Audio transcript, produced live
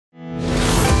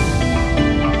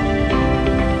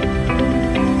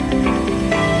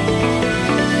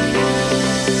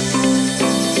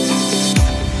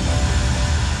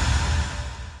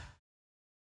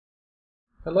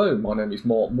Hello, my name is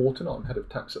Mark Morton, I'm Head of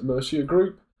Tax at Mercia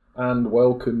Group, and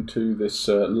welcome to this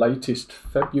latest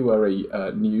February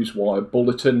Newswire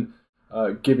Bulletin,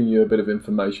 giving you a bit of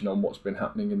information on what's been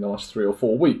happening in the last 3 or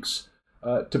 4 weeks.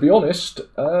 To be honest,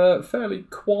 fairly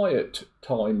quiet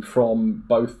time from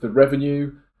both the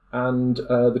revenue and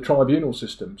the tribunal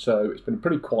system, so it's been a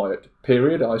pretty quiet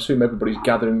period. I assume everybody's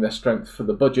gathering their strength for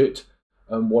the budget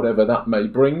and whatever that may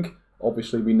bring.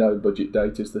 Obviously, we know budget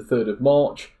date is the 3rd of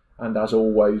March. And as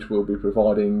always, we'll be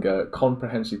providing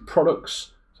comprehensive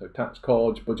products, so tax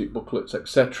cards, budget booklets,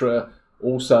 etc.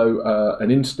 Also,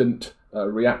 an instant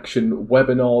reaction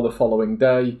webinar the following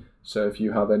day. So if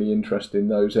you have any interest in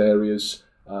those areas,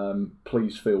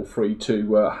 please feel free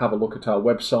to have a look at our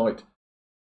website.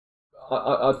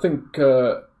 I think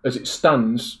as it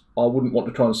stands, I wouldn't want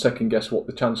to try and second guess what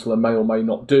the Chancellor may or may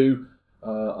not do.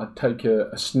 I'd take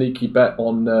a sneaky bet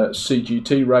on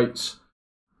CGT rates.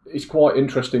 It's quite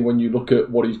interesting when you look at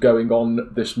what is going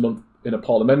on this month in a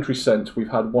parliamentary sense.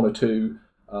 We've had 1 or 2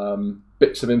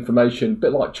 bits of information, a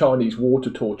bit like Chinese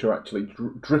water torture actually,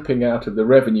 dripping out of the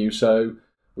revenue. So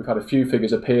we've had a few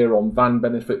figures appear on van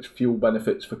benefits, fuel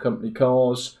benefits for company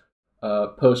cars,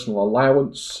 personal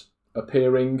allowance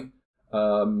appearing,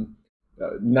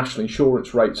 national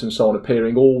insurance rates and so on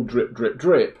appearing, all drip, drip,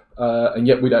 drip, and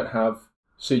yet we don't have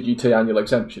CGT annual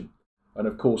exemption. And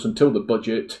of course, until the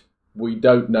budget, we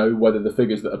don't know whether the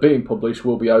figures that are being published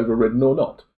will be overridden or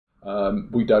not.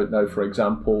 We don't know, for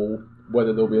example,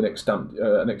 whether there'll be an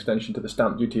extension to the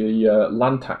stamp duty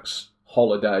land tax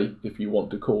holiday, if you want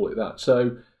to call it that.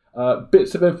 So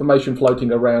bits of information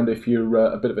floating around if you're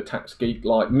a bit of a tax geek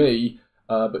like me,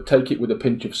 but take it with a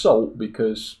pinch of salt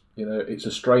because, you know, it's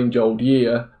a strange old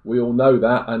year. We all know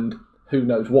that, and who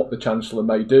knows what the Chancellor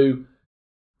may do.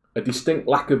 A distinct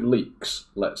lack of leaks,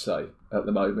 let's say, at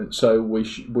the moment. So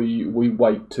we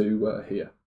wait to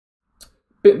hear.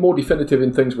 Bit more definitive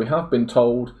in things we have been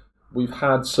told. We've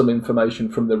had some information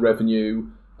from the revenue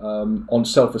on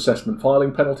self-assessment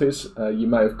filing penalties. You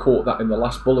may have caught that in the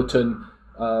last bulletin.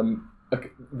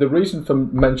 The reason for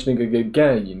mentioning it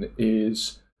again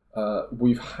is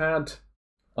we've had,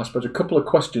 I suppose, a couple of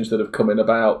questions that have come in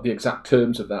about the exact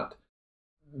terms of that.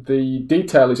 The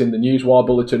detail is in the Newswire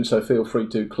Bulletin, so feel free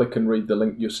to click and read the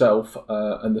link yourself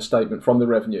and the statement from the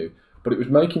revenue. But it was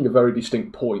making a very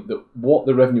distinct point that what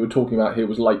the revenue were talking about here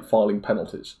was late filing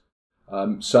penalties.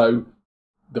 So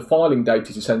the filing date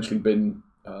has essentially been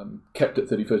kept at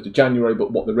 31st of January,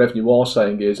 but what the revenue are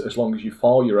saying is as long as you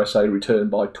file your SA return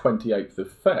by 28th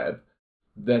of Feb,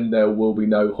 then there will be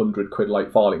no £100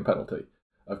 late filing penalty.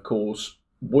 Of course,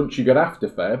 once you get after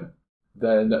Feb,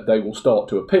 then they will start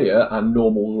to appear, and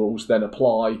normal rules then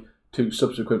apply to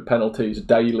subsequent penalties,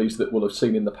 dailies that we'll have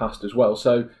seen in the past as well.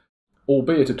 So,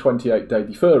 albeit a 28-day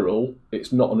deferral,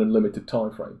 it's not an unlimited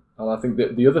time frame. And I think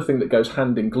that the other thing that goes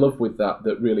hand in glove with that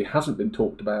really hasn't been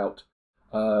talked about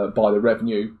by the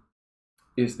revenue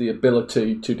is the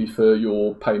ability to defer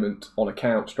your payment on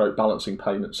account stroke balancing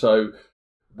payment. So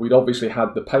we'd obviously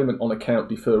had the payment on account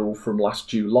deferral from last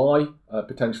July,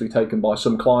 potentially taken by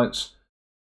some clients.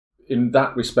 In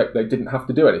that respect, they didn't have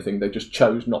to do anything. They just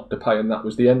chose not to pay, and that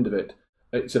was the end of it.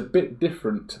 It's a bit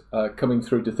different coming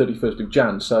through to 31st of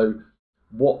Jan. So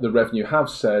what the revenue have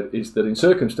said is that in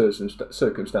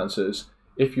circumstances,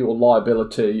 if your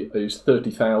liability is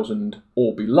 30,000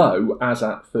 or below, as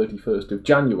at 31st of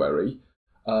January,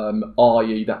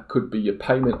 i.e. that could be your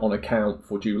payment on account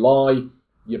for July,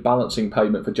 your balancing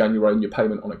payment for January, and your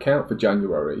payment on account for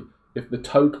January, if the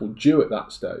total due at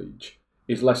that stage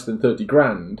is less than 30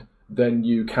 grand, then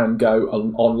you can go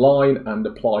online and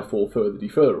apply for further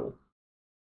deferral.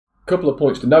 A couple of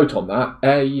points to note on that.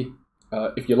 A,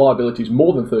 if your liability is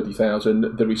more than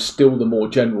 30,000, there is still the more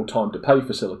general time to pay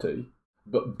facility.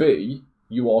 But B,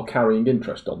 you are carrying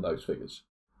interest on those figures.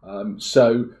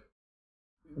 So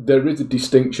there is a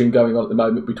distinction going on at the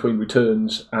moment between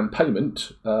returns and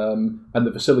payment, and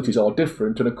the facilities are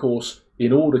different. And of course,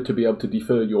 in order to be able to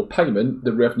defer your payment,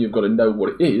 the revenue have got to know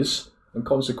what it is, and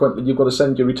consequently you've got to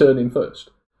send your return in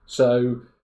first. So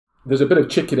there's a bit of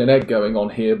chicken and egg going on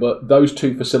here, but those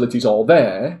two facilities are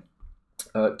there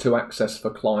to access for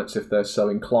clients if they're so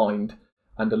inclined,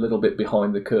 and a little bit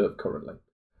behind the curve currently.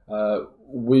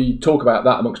 We talk about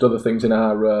that amongst other things in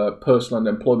our personal and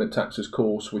employment taxes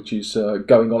course, which is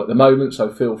going on at the moment, so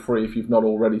feel free if you've not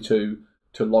already to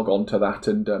log on to that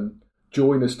and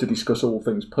join us to discuss all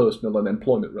things personal and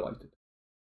employment related.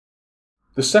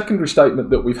 The secondary statement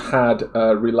that we've had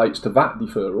relates to VAT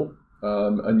deferral,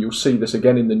 and you'll see this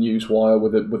again in the Newswire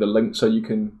with a link so you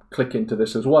can click into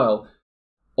this as well.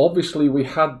 Obviously, we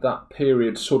had that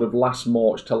period sort of last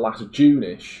March to last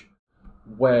June-ish,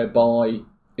 whereby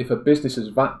if a business's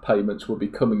VAT payments were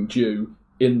becoming due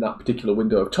in that particular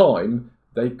window of time,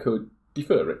 they could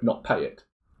defer it, not pay it.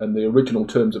 And the original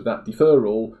terms of that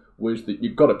deferral was that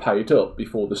you've got to pay it up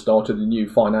before the start of the new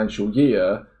financial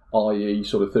year, i.e.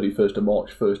 sort of 31st of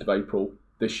March, 1st of April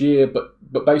this year,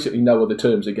 but basically no other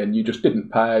terms again. You just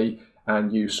didn't pay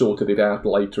and you sorted it out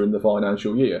later in the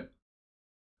financial year.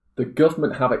 The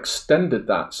government have extended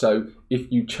that, so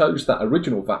if you chose that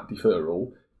original VAT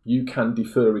deferral, you can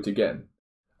defer it again.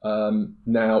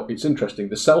 Now, it's interesting,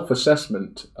 the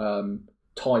self-assessment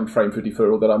time frame for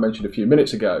deferral that I mentioned a few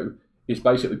minutes ago is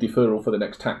basically deferral for the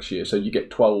next tax year, so you get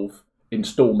 12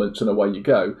 instalments and away you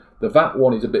go. The VAT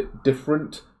one is a bit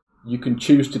different. You can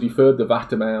choose to defer the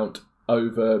VAT amount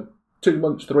over 2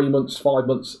 months, 3 months, 5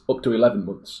 months, up to 11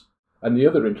 months. And the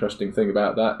other interesting thing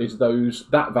about that is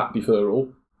that VAT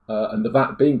deferral and the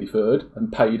VAT being deferred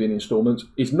and paid in instalments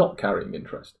is not carrying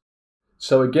interest.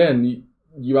 So again,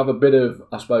 you have a bit of,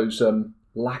 I suppose,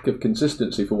 lack of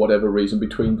consistency for whatever reason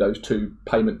between those two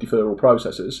payment deferral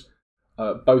processes.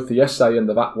 Both the SA and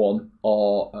the VAT one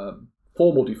are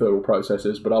formal deferral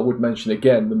processes, but I would mention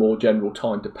again the more general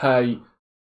time to pay.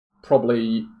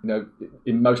 Probably,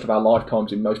 in most of our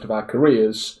lifetimes, in most of our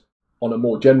careers, on a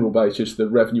more general basis, the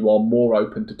revenue are more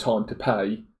open to time to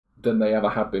pay than they ever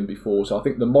have been before. So I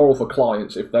think the moral for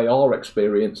clients, if they are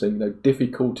experiencing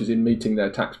difficulties in meeting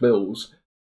their tax bills,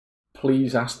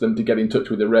 please ask them to get in touch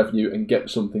with the revenue and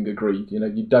get something agreed.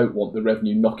 You don't want the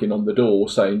revenue knocking on the door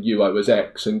saying you owe us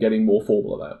X and getting more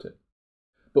formal about it.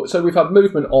 But so we've had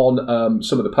movement on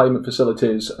some of the payment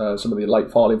facilities, some of the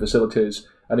late filing facilities,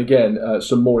 and again,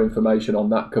 some more information on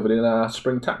that covered in our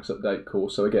spring tax update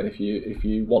course. So again, if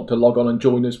you want to log on and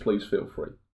join us, please feel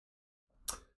free.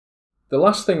 The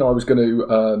last thing I was going to,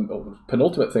 or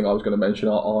penultimate thing I was going to mention,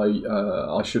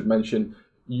 I should mention,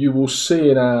 you will see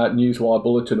in our Newswire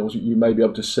Bulletin, or you may be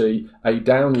able to see a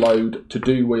download to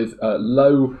do with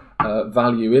low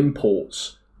value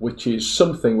imports, which is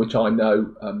something which I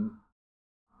know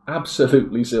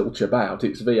absolutely zilch about.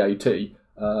 It's VAT.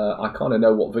 I kind of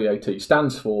know what VAT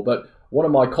stands for, but one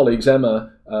of my colleagues,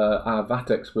 Emma, our VAT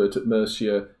expert at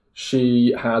Mercia,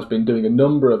 she has been doing a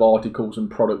number of articles and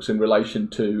products in relation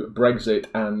to Brexit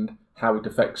and how it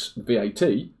affects VAT,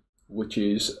 which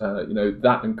is,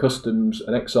 that and customs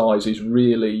and excise is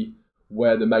really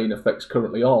where the main effects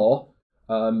currently are.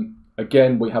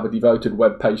 Again, we have a devoted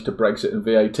web page to Brexit and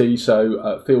VAT,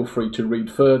 so feel free to read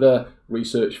further,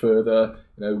 research further,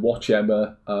 watch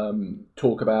Emma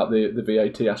talk about the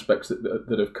VAT aspects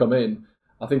that have come in.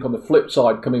 I think on the flip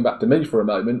side, coming back to me for a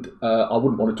moment, I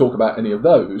wouldn't want to talk about any of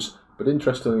those, but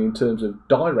interestingly, in terms of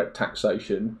direct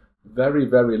taxation, very,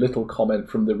 very little comment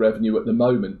from the revenue at the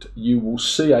moment. You will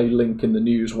see a link in the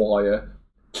Newswire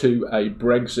to a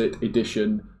Brexit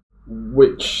edition,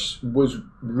 which was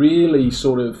really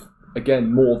sort of,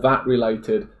 again, more VAT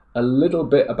related, a little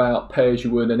bit about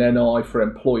pay-as-you-earn and NI for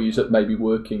employees that may be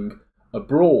working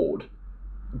abroad.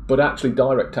 But actually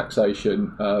direct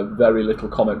taxation, very little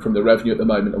comment from the revenue at the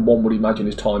moment, and one would imagine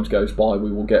as time goes by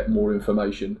we will get more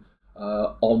information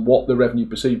on what the revenue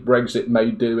perceived Brexit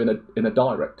may do in a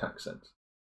direct tax sense.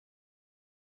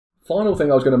 Final thing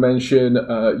I was going to mention,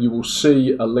 you will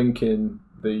see a link in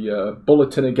the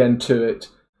bulletin again to it.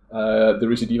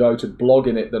 There is a devoted blog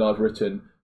in it that I've written,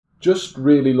 just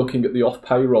really looking at the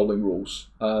off-payrolling rules,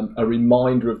 a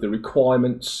reminder of the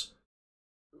requirements.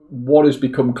 What has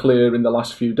become clear in the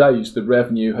last few days, the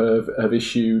revenue have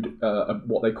issued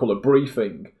what they call a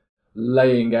briefing,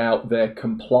 laying out their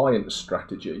compliance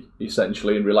strategy,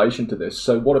 essentially, in relation to this.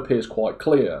 So what appears quite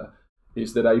clear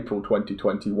is that April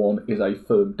 2021 is a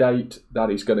firm date. That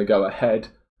is going to go ahead,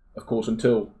 of course,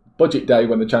 until budget day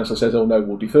when the Chancellor says, oh no,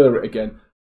 we'll defer it again.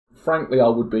 Frankly, I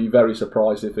would be very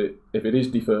surprised if it is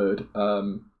deferred.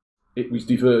 It was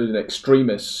deferred in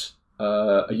extremis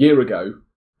a year ago.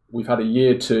 We've had a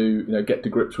year to get to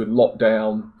grips with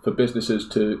lockdown for businesses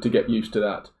to get used to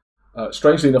that.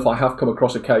 Strangely enough, I have come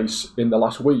across a case in the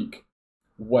last week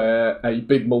where a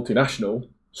big multinational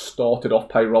started off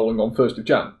payrolling on 1st of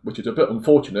Jan, which is a bit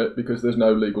unfortunate because there's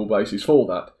no legal basis for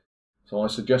that. So I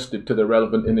suggested to the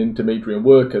relevant intermediary and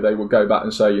worker they would go back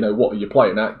and say, what are you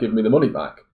playing at? Give me the money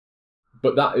back.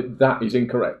 But that is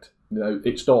incorrect.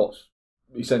 It starts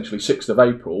essentially 6th of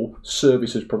April,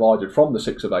 services provided from the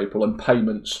 6th of April and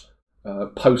payments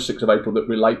post 6th of April that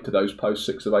relate to those post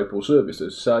 6th of April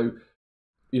services. So,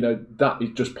 that is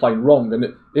just plain wrong.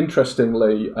 And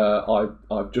interestingly,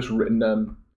 I've just written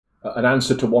an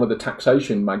answer to one of the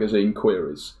taxation magazine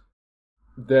queries.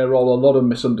 There are a lot of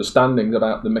misunderstandings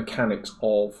about the mechanics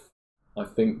of, I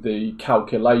think, the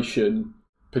calculation,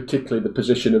 particularly the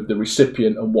position of the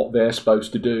recipient and what they're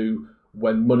supposed to do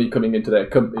when money coming into their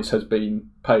companies has been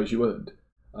pay as you earned.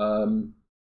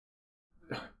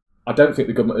 I don't think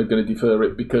the government are going to defer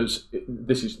it, because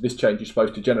this change is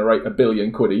supposed to generate £1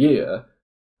 billion a year,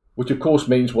 which of course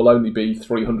means we'll only be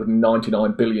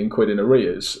 399 billion quid in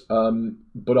arrears.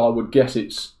 But I would guess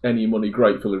it's any money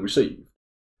gratefully received.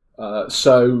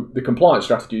 So the compliance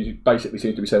strategy basically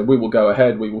seems to be saying we will go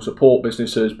ahead, we will support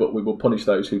businesses, but we will punish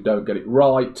those who don't get it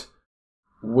right.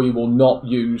 We will not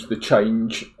use the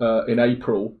change in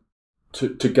April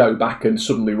to go back and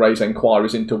suddenly raise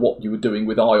enquiries into what you were doing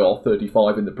with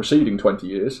IR35 in the preceding 20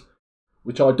 years,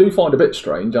 which I do find a bit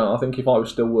strange. And I think if I was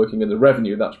still working in the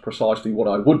revenue, that's precisely what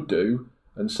I would do,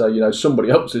 and say, somebody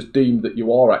else has deemed that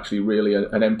you are actually really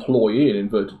an employee, in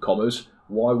inverted commas.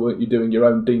 Why weren't you doing your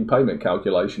own deemed payment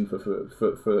calculation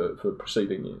for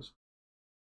preceding years?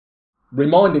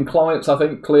 Reminding clients, I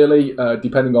think, clearly,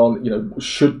 depending on,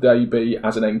 should they be,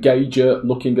 as an engager,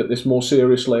 looking at this more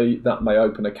seriously, that may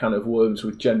open a can of worms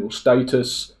with general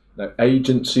status,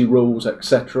 agency rules,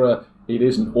 etc. It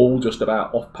isn't all just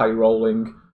about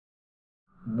off-payrolling.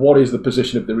 What is the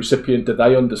position of the recipient? Do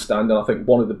they understand? And I think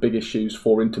one of the big issues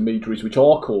for intermediaries which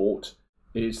are caught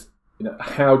is,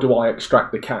 how do I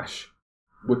extract the cash?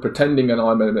 We're pretending and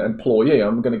I'm an employee,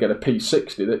 I'm going to get a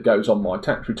P60 that goes on my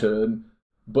tax return.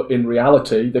 But in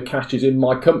reality, the cash is in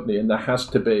my company, and there has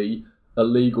to be a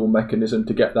legal mechanism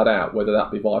to get that out, whether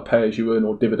that be via pay-as-you-earn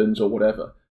or dividends or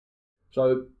whatever.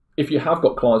 So if you have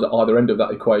got clients at either end of that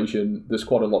equation, there's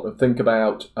quite a lot to think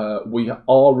about. We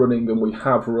are running, and we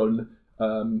have run,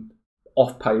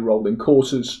 off-payrolling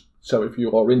courses. So if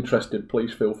you are interested,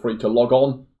 please feel free to log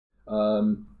on.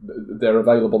 They're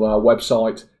available on our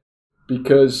website,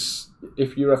 because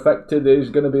if you're affected, there's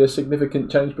going to be a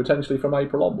significant change potentially from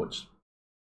April onwards.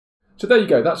 So there you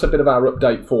go, that's a bit of our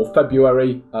update for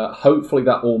February. Hopefully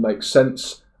that all makes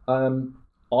sense. I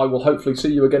will hopefully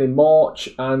see you again in March,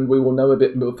 and we will know a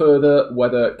bit more further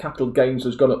whether capital gains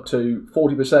has gone up to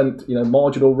 40%,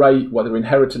 marginal rate, whether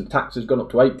inheritance tax has gone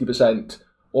up to 80%,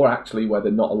 or actually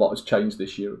whether not a lot has changed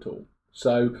this year at all.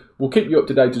 So we'll keep you up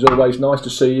to date as always. Nice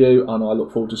to see you, and I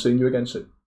look forward to seeing you again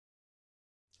soon.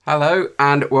 Hello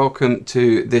and welcome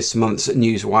to this month's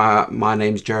Newswire. My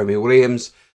name's Jeremy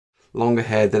Williams. Longer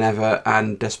hair than ever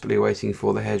and desperately waiting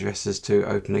for the hairdressers to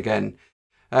open again.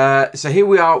 So here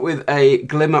we are with a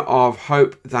glimmer of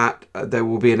hope that there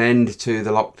will be an end to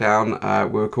the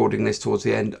lockdown. We're recording this towards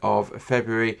the end of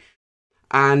February.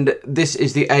 And this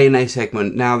is the A&A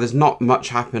segment. Now, there's not much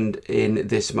happened in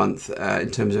this month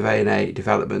in terms of A&A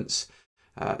developments.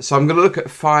 So I'm going to look at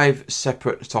 5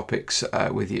 separate topics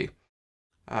with you.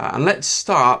 And let's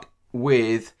start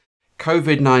with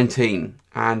COVID-19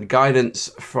 and guidance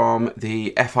from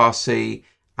the FRC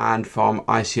and from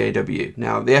ICAW.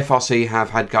 Now, the FRC have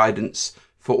had guidance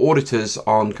for auditors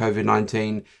on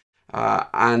COVID-19,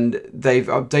 and they've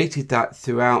updated that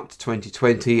throughout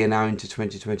 2020 and now into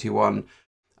 2021.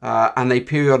 And they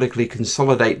periodically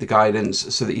consolidate the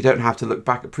guidance so that you don't have to look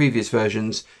back at previous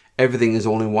versions. Everything is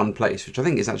all in one place, which I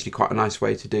think is actually quite a nice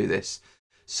way to do this.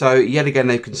 So yet again,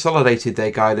 they've consolidated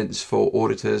their guidance for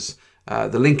auditors.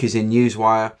 The link is in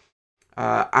Newswire.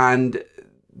 And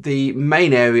the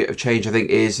main area of change, I think,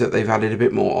 is that they've added a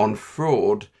bit more on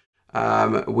fraud.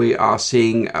 We are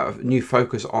seeing a new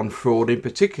focus on fraud, in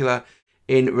particular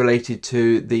related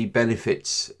to the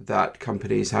benefits that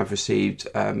companies have received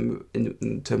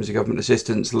in terms of government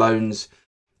assistance, loans,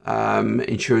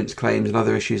 insurance claims and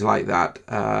other issues like that.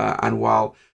 And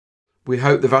while we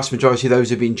hope the vast majority of those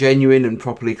have been genuine and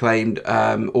properly claimed,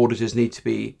 auditors need to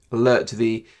be alert to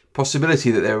the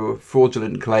possibility that there were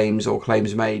fraudulent claims or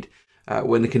claims made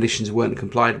when the conditions weren't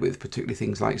complied with, particularly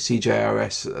things like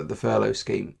CJRS, the furlough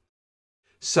scheme.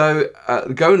 So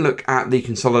go and look at the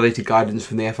consolidated guidance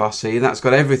from the FRC, and that's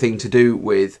got everything to do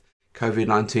with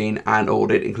COVID-19 and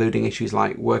audit, including issues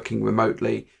like working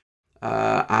remotely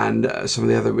and some of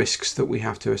the other risks that we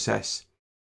have to assess.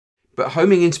 But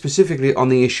homing in specifically on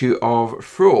the issue of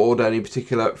fraud, and in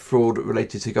particular fraud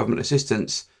related to government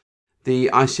assistance,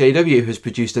 the ICAW has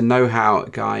produced a know-how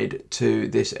guide to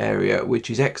this area,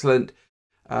 which is excellent.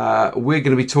 We're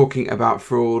going to be talking about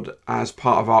fraud as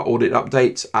part of our audit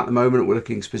updates. At the moment, we're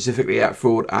looking specifically at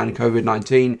fraud and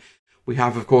COVID-19. We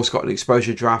have, of course, got an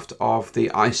exposure draft of the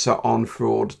ISA on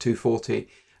fraud 240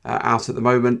 out at the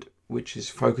moment, which is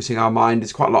focusing our mind.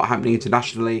 There's quite a lot happening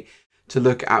internationally to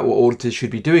look at what auditors should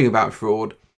be doing about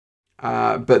fraud.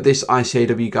 But this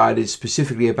ICAW guide is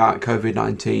specifically about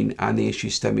COVID-19 and the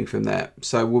issues stemming from there.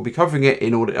 So we'll be covering it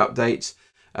in audit updates,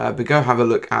 but go have a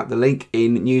look at the link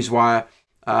in Newswire,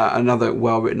 another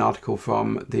well-written article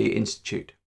from the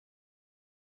Institute.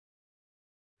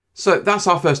 So that's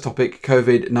our first topic,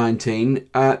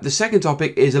 COVID-19. The second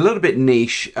topic is a little bit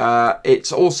niche.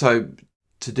 It's also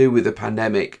to do with the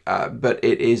pandemic, but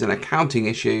it is an accounting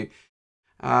issue.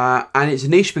 And it's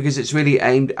niche because it's really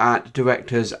aimed at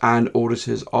directors and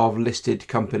auditors of listed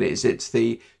companies. It's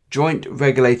the Joint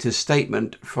Regulators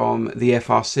Statement from the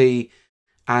FRC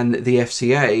and the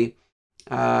FCA,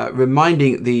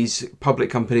 reminding these public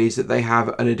companies that they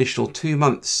have an additional 2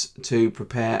 months to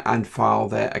prepare and file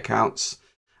their accounts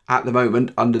at the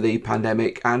moment under the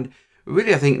pandemic, and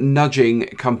really I think nudging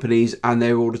companies and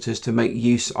their auditors to make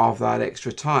use of that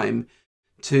extra time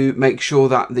to make sure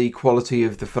that the quality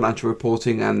of the financial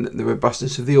reporting and the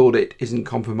robustness of the audit isn't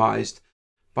compromised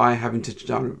by having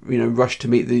to rush to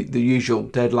meet the usual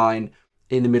deadline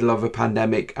in the middle of a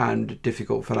pandemic and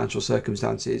difficult financial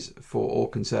circumstances for all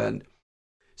concerned.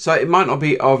 So it might not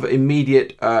be of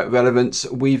immediate relevance.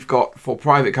 We've got, for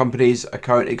private companies, a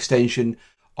current extension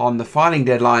on the filing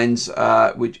deadlines,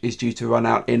 which is due to run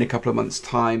out in a couple of months'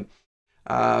 time.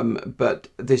 But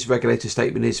this regulator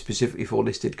statement is specifically for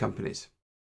listed companies.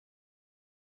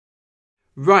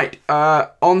 Right,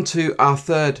 on to our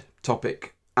third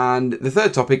topic. And the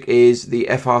third topic is the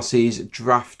FRC's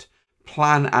draft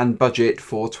plan and budget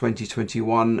for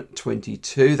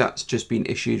 2021-22. That's just been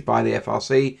issued by the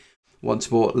FRC. Once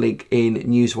more, link in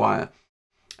Newswire.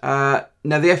 Now,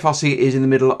 the FRC is in the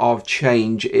middle of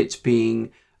change. It's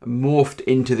being morphed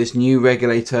into this new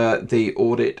regulator, the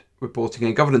Audit, Reporting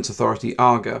and Governance Authority,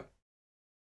 ARGA.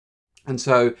 And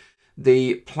so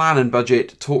the plan and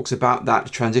budget talks about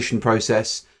that transition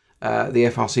process. The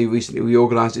FRC recently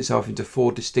reorganised itself into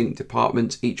 4 distinct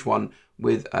departments, each one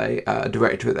with a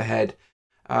director at the head.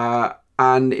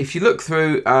 And if you look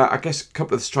through, I guess a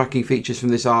couple of striking features from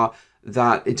this are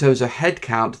that in terms of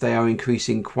headcount, they are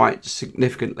increasing quite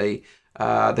significantly.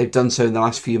 They've done so in the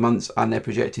last few months, and they're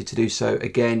projected to do so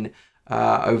again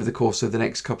over the course of the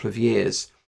next couple of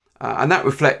years. And that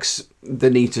reflects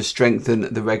the need to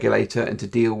strengthen the regulator and to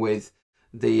deal with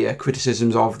the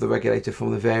criticisms of the regulator from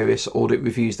the various audit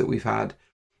reviews that we've had,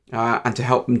 and to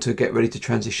help them to get ready to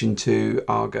transition to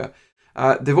ARGA.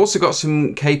 They've also got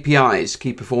some KPIs,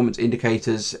 key performance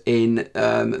indicators, in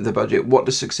the budget. What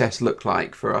does success look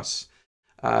like for us?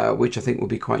 Which I think will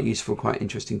be quite useful, quite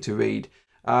interesting to read.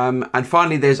 And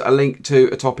finally, there's a link to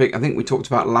a topic I think we talked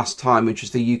about last time, which is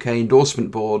the UK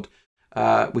Endorsement Board,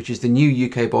 which is the new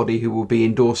UK body who will be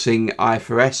endorsing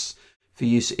IFRS for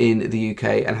use in the UK,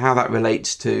 and how that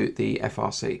relates to the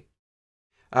FRC.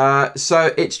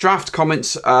 So its draft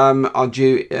comments are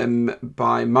due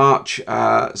by March,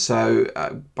 so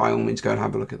by all means go and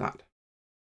have a look at that.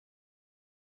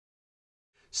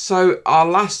 So our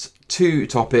last 2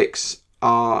 topics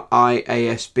are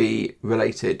IASB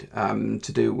related,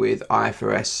 to do with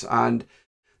IFRS, and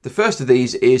the first of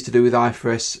these is to do with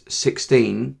IFRS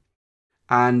 16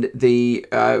 and the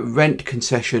rent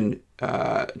concession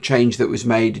change that was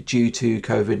made due to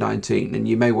COVID-19. And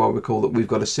you may well recall that we've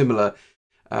got a similar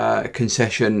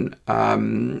concession,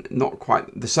 not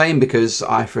quite the same, because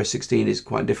IFRS 16 is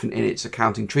quite different in its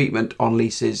accounting treatment on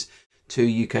leases to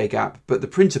UK GAAP. But the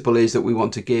principle is that we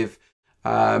want to give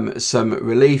some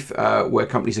relief where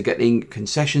companies are getting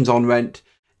concessions on rent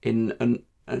in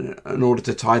order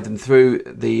to tide them through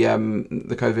the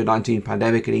COVID-19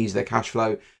 pandemic and ease their cash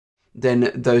flow.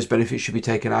 Then those benefits should be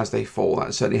taken as they fall.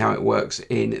 That's certainly how it works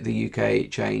in the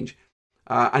UK change.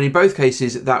 And in both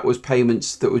cases, that was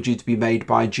payments that were due to be made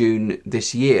by June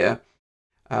this year.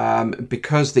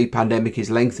 Because the pandemic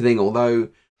is lengthening, although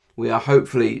we are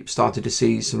hopefully starting to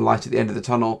see some light at the end of the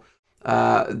tunnel,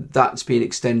 that's been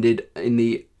extended in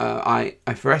the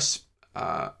IFRS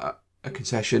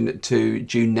concession to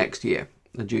June next year,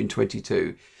 June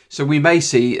 22. So we may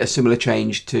see a similar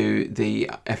change to the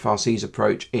FRC's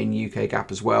approach in UK GAAP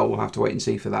as well. We'll have to wait and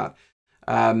see for that.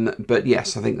 But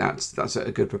yes, I think that's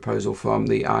a good proposal from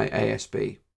the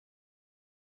IASB.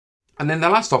 And then the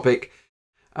last topic,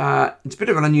 it's a bit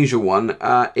of an unusual one.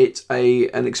 It's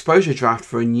an exposure draft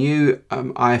for a new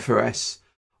IFRS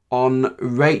on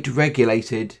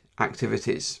rate-regulated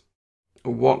activities.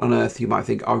 What on earth you might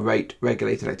think are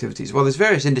rate-regulated activities? Well, there's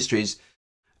various industries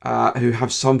who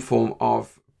have some form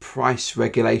of price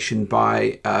regulation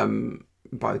by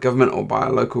the government or by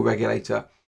a local regulator.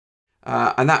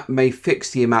 And that may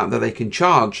fix the amount that they can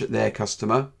charge their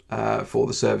customer for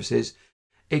the services.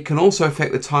 It can also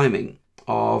affect the timing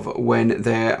of when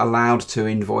they're allowed to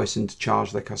invoice and to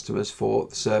charge their customers for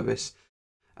the service.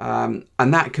 And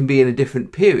that can be in a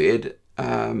different period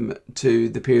to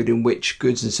the period in which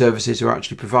goods and services are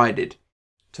actually provided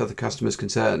to the customers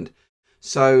concerned.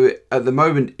 So at the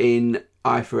moment in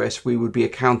IFRS, we would be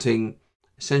accounting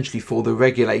essentially for the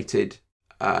regulated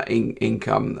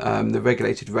income, the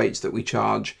regulated rates that we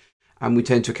charge, and we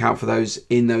tend to account for those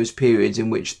in those periods in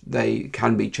which they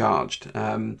can be charged.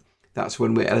 That's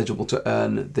when we're eligible to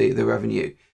earn the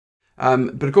revenue.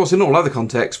 But of course, in all other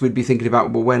contexts, we'd be thinking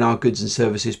about, well, when are goods and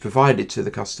services provided to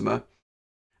the customer?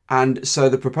 And so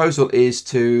the proposal is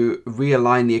to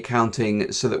realign the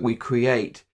accounting so that we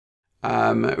create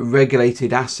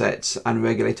regulated assets and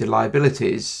regulated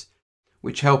liabilities,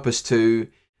 which help us to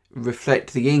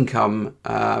reflect the income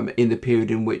in the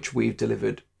period in which we've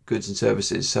delivered goods and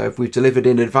services. So if we've delivered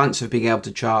in advance of being able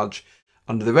to charge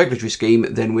under the regulatory scheme,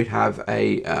 then we'd have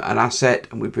an asset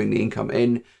and we bring the income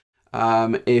in.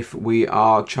 If we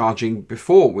are charging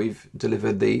before we've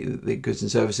delivered the goods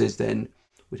and services, then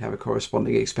we'd have a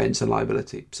corresponding expense and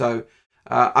liability. So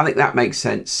I think that makes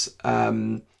sense.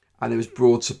 And there was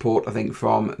broad support, I think,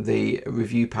 from the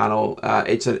review panel.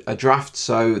 It's a draft,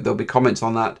 so there'll be comments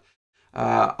on that.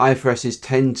 IFRSs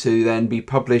tend to then be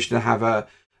published and have a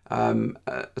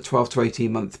 12 to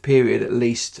 18 month period at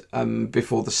least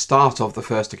before the start of the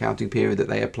first accounting period that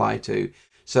they apply to.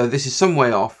 So this is some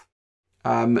way off,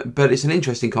 but it's an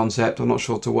interesting concept. I'm not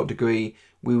sure to what degree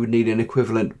we would need an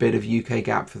equivalent bit of UK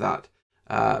GAAP for that,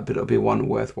 but it'll be one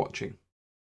worth watching.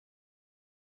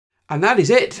 And that is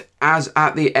it, as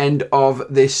at the end of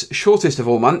this shortest of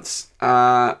all months.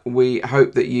 We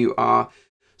hope that you are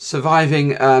surviving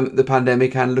the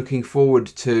pandemic and looking forward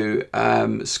to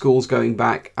schools going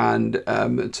back and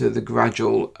to the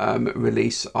gradual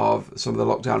release of some of the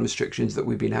lockdown restrictions that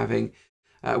we've been having.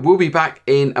 We'll be back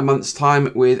in a month's time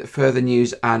with further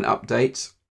news and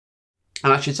updates.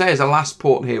 And I should say, as a last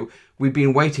port here, we've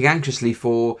been waiting anxiously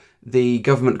for the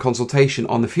government consultation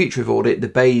on the future of audit, the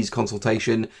BEIS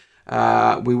consultation.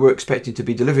 We were expecting to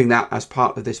be delivering that as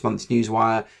part of this month's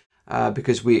Newswire,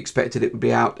 because we expected it would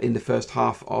be out in the first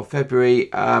half of February.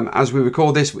 As we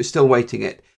record this, we're still waiting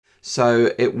it.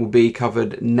 So it will be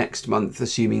covered next month,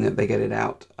 assuming that they get it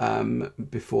out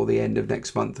before the end of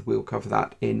next month. We'll cover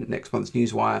that in next month's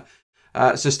Newswire.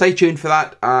 So stay tuned for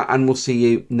that, and we'll see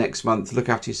you next month. Look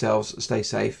after yourselves, stay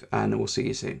safe, and we'll see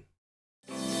you soon.